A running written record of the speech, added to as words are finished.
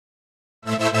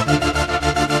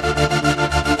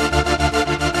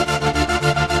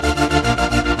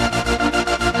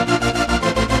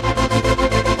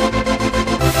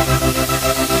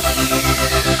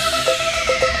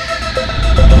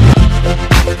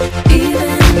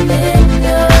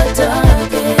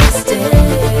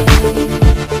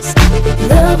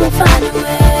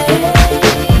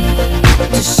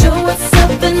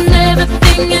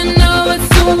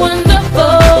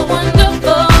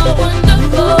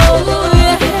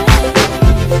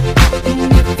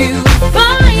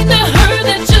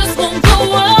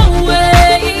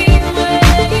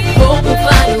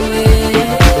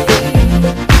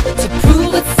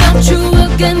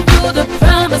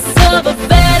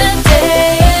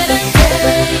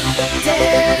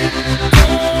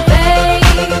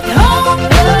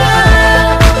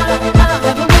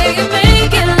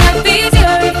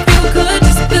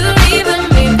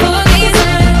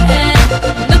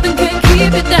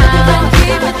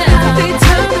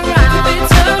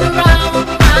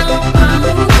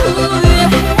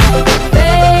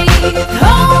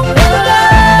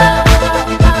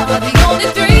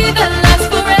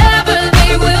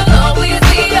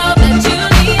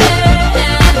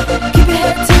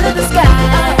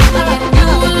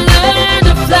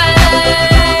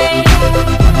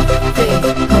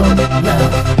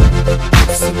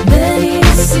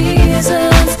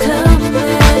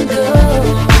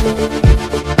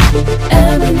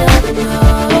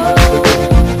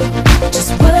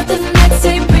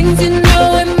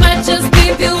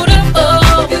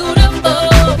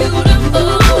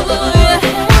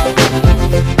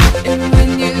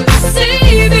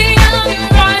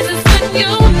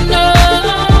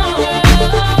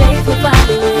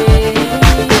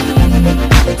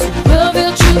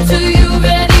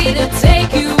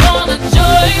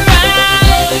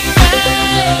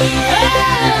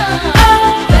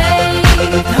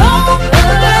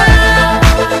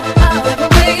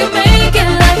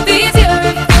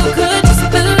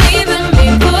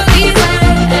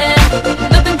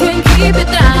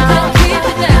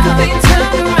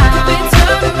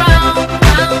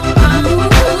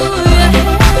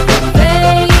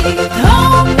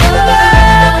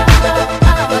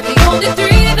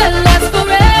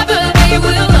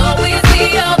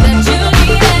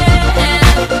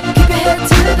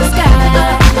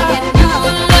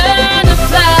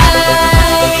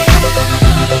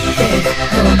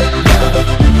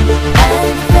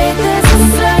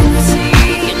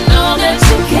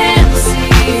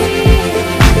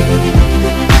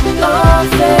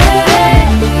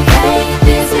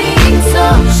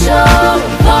door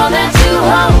of all that you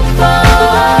hope for.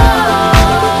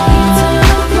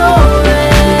 Eternal glory.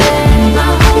 My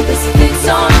hope is fixed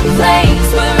on a place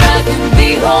where I can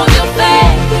behold your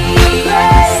face.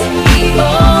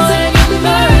 Oh, and your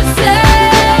mercy.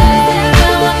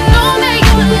 Now I know that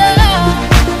your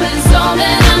love is all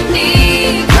that I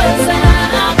need, 'cause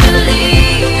I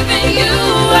believe in you.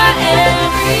 I am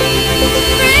free.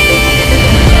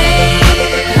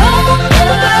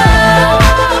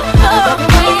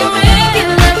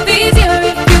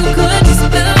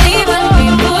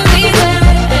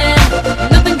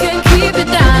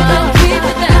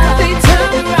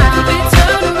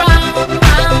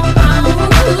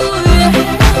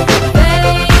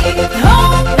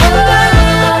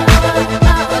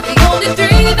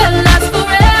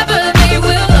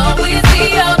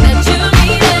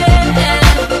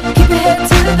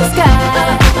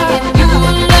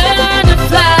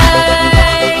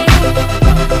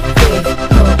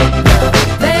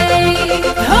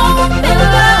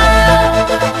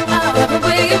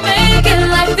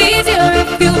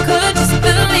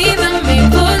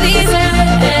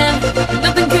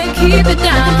 Keep it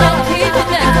down, keep it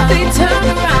down. They turn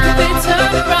around, they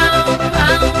turn around,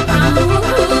 round, round.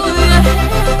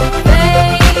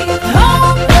 Faith,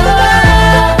 hope, love.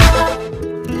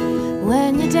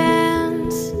 When you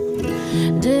dance,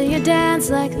 do you dance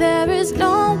like there is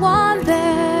no one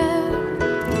there?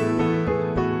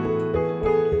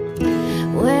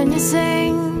 When you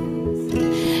sing,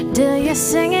 do you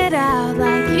sing it out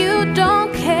like you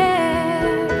don't care?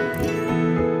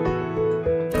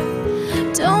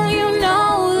 Don't you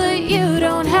know that you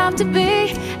don't have to be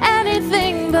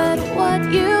anything but what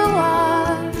you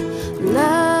are?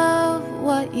 Love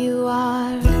what you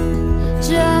are.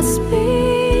 Just be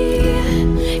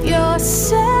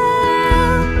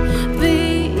yourself. Be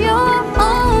your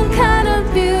own kind of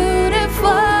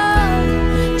beautiful.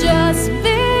 Just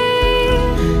be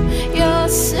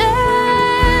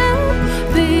yourself.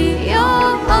 Be your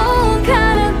own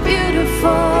kind of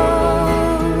beautiful.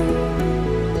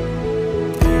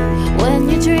 When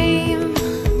you dream,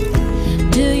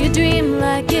 do you dream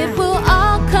like it will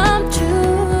all come true?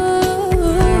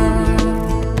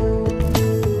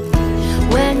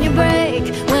 When you break,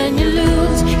 when you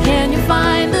lose, can you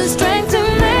find the strength to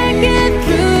make it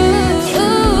through?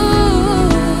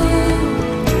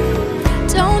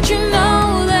 Don't you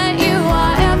know that you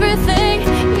are everything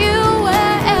you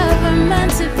were ever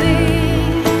meant to be?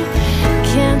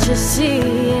 Can't you see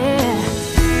it?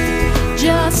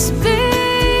 Just be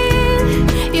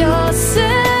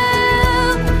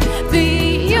yourself, be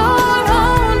your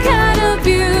own kind of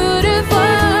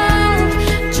beautiful.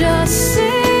 Just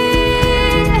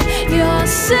see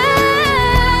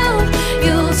yourself,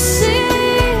 you'll see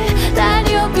that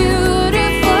you're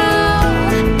beautiful.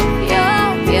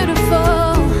 You're beautiful.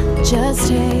 Just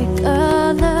take a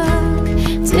look,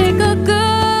 take a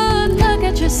good look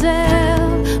at yourself.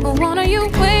 What are